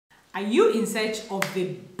Are you in search of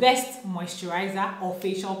the best moisturizer or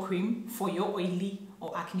facial cream for your oily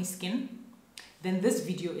or acne skin? Then this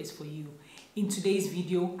video is for you. In today's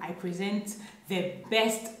video, I present the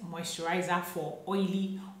best moisturizer for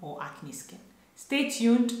oily or acne skin. Stay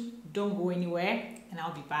tuned, don't go anywhere, and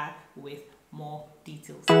I'll be back with more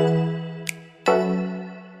details.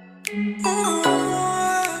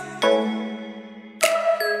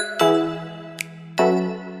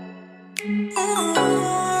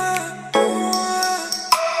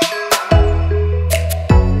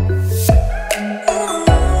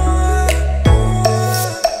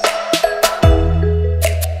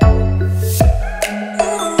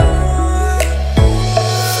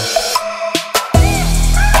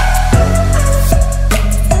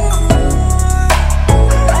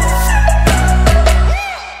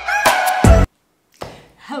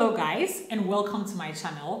 Welcome to my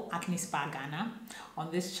channel, Acnespaghana.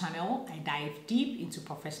 On this channel, I dive deep into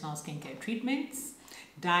professional skincare treatments,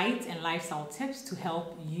 diet and lifestyle tips to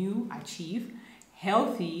help you achieve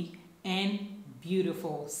healthy and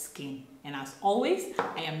beautiful skin. And as always,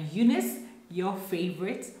 I am EUNICE, your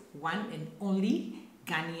favorite, one and only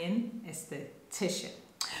Ghanaian esthetician.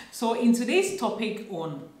 So in today's topic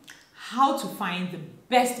on how to find the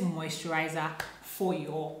best moisturizer for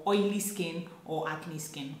your oily skin or acne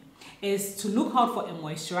skin, is to look out for a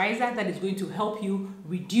moisturizer that is going to help you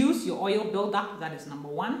reduce your oil buildup. That is number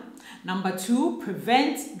one. Number two,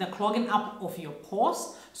 prevent the clogging up of your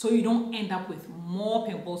pores so you don't end up with more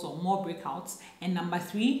pimples or more breakouts. And number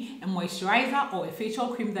three, a moisturizer or a facial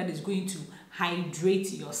cream that is going to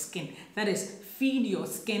hydrate your skin. That is, feed your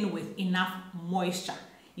skin with enough moisture.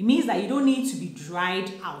 It means that you don't need to be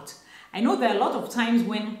dried out. I know there are a lot of times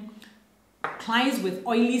when clients with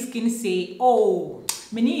oily skin say, oh,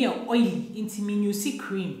 many are oily, into me you see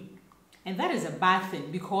cream. And that is a bad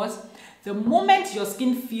thing, because the moment your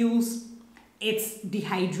skin feels it's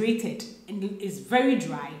dehydrated and it's very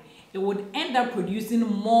dry, it would end up producing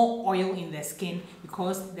more oil in the skin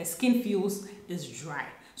because the skin feels is dry.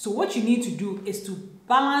 So what you need to do is to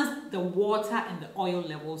balance the water and the oil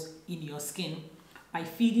levels in your skin by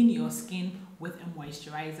feeding your skin with a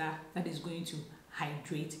moisturizer that is going to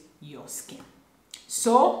hydrate your skin.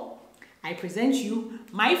 So I present you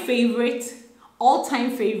my favorite,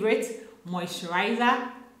 all-time favorite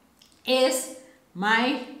moisturizer is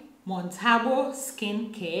my Montabo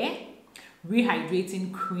Skincare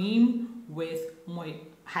Rehydrating Cream with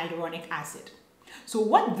hyaluronic acid. So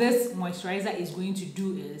what this moisturizer is going to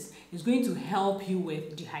do is it's going to help you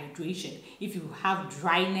with dehydration. If you have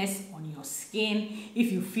dryness on your skin,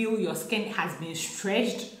 if you feel your skin has been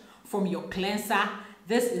stretched from your cleanser,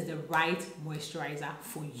 this is the right moisturizer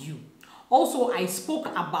for you. Also, I spoke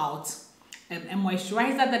about a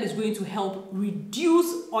moisturizer that is going to help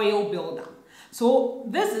reduce oil buildup. So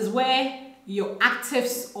this is where your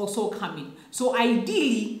actives also come in. So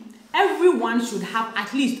ideally, everyone should have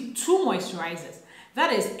at least two moisturizers.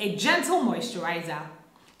 That is a gentle moisturizer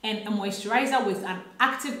and a moisturizer with an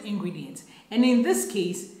active ingredient. And in this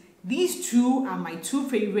case, these two are my two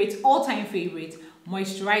favorite, all-time favorite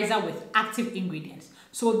moisturizer with active ingredients.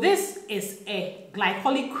 So this is a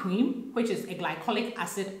glycolic cream, which is a glycolic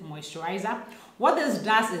acid moisturizer. What this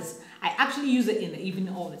does is I actually use it in the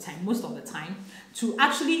evening all the time, most of the time, to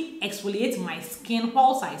actually exfoliate my skin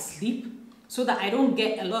whilst I sleep so that I don't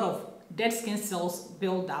get a lot of dead skin cells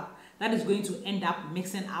build up. That is going to end up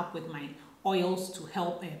mixing up with my oils to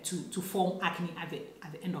help to form acne at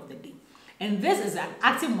the end of the day. And this is an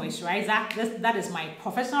active moisturizer. That is my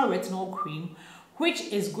professional retinol cream, which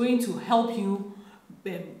is going to help you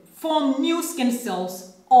form new skin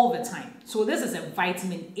cells all the time. So this is a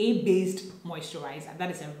vitamin A based moisturizer. That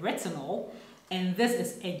is a retinol, and this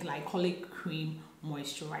is a glycolic cream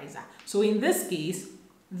moisturizer. So in this case,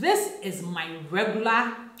 this is my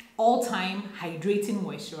regular all-time hydrating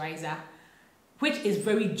moisturizer, which is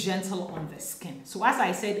very gentle on the skin. So as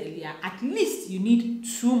I said earlier, at least you need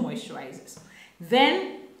two moisturizers.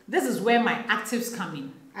 Then this is where my actives come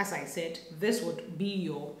in. As I said, this would be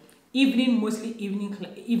your mostly evening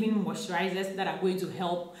moisturizers that are going to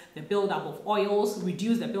help the buildup of oils,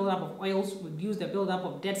 reduce the buildup of oils, reduce the buildup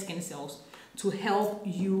of dead skin cells, to help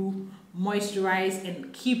you moisturize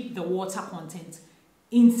and keep the water content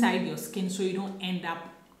inside your skin so you don't end up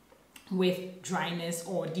with dryness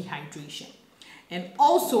or dehydration. And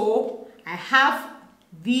also I have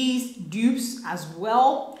these dupes as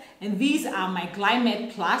well, and these are my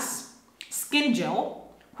Glymed Plus Skin Gel,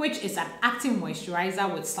 which is an active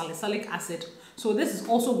moisturizer with salicylic acid. So this is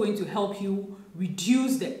also going to help you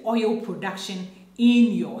reduce the oil production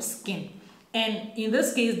in your skin. And in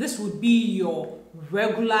this case, this would be your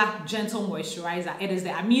regular gentle moisturizer. It is the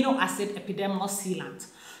amino acid epidermal sealant.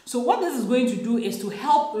 So what this is going to do is to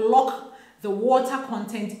help lock the water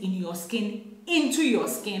content in your skin into your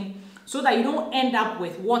skin, so that you don't end up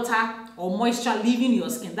with water or moisture leaving your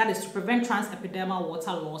skin. That is to prevent transepidermal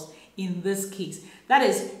water loss in this case. That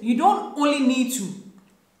is, you don't only need to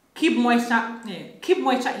keep moisture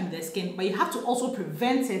in the skin, but you have to also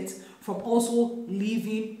prevent it from also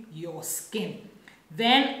leaving your skin.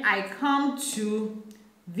 Then I come to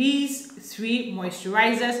these 3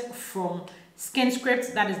 moisturizers from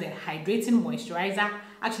SkinScript. That is the hydrating moisturizer.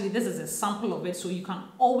 Actually, this is a sample of it, so you can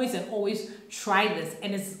always try this,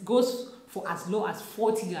 and it goes for as low as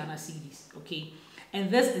 40 Ghana cedis, okay?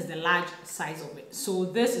 And this is the large size of it. So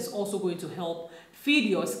this is also going to help feed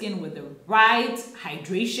your skin with the right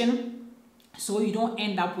hydration, so you don't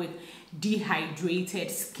end up with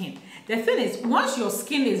dehydrated skin. The thing is, once your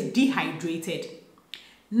skin is dehydrated,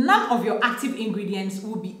 none of your active ingredients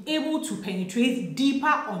will be able to penetrate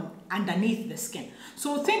deeper underneath the skin.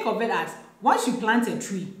 So think of it as, once you plant a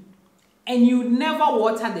tree and you never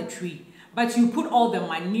water the tree, but you put all the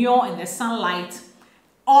manure and the sunlight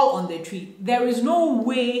all on the tree, there is no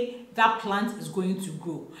way that plant is going to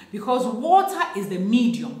grow, because water is the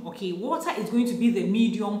medium, okay? Water is going to be the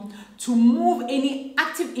medium to move any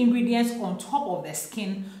active ingredients on top of the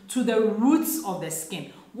skin to the roots of the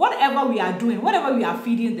skin. Whatever we are doing, whatever we are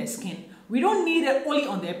feeding the skin, we don't need it only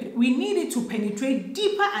on the, we need it to penetrate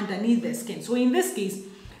deeper underneath the skin. So in this case,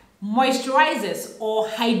 moisturizers or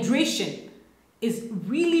hydration is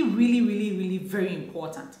really very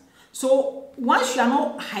important. So once you are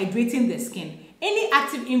not hydrating the skin, any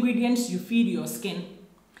active ingredients you feed your skin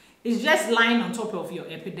is just lying on top of your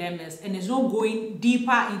epidermis, and it's not going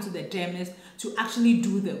deeper into the dermis to actually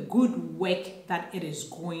do the good work that it is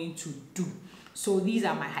going to do. So these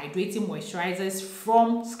are my hydrating moisturizers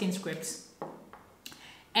from SkinScript.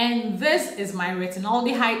 And this is my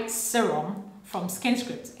retinaldehyde serum from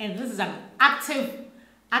SkinScript, and this is an active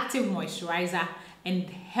moisturizer, and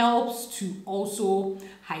helps to also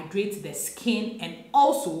hydrate the skin and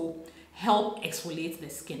also help exfoliate the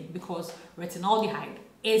skin, because retinaldehyde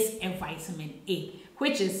is a vitamin A,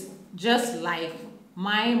 which is just like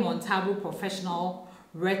my Montabo Professional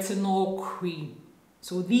Retinol Cream.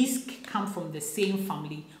 So these come from the same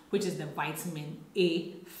family, which is the vitamin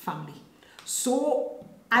A family. So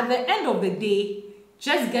at the end of the day,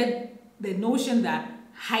 just get the notion that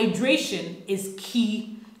hydration is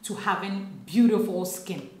key to having beautiful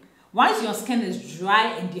skin. Once your skin is dry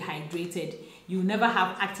and dehydrated, you never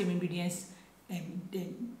have active ingredients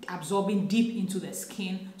absorbing deep into the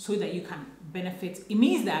skin so that you can benefit. It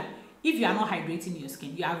means that if you are not hydrating your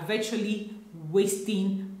skin, you are virtually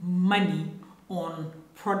wasting money on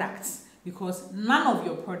products, because none of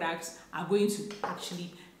your products are going to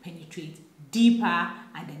actually penetrate deeper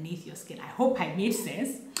underneath your skin. I hope I made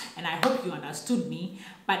sense, and I hope you understood me.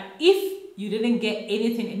 But if you didn't get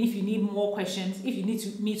anything, and if you need more questions, if you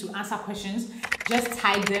need me to answer questions, just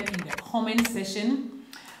type them in the comment section.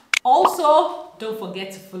 Also, don't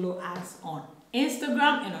forget to follow us on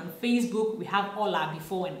Instagram and on Facebook. We have all our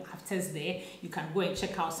before and afters there. You can go and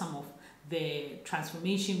check out some of the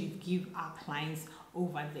transformation we give our clients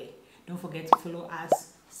over there. Don't forget to follow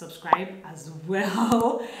us, subscribe as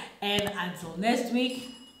well. And until next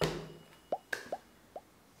week,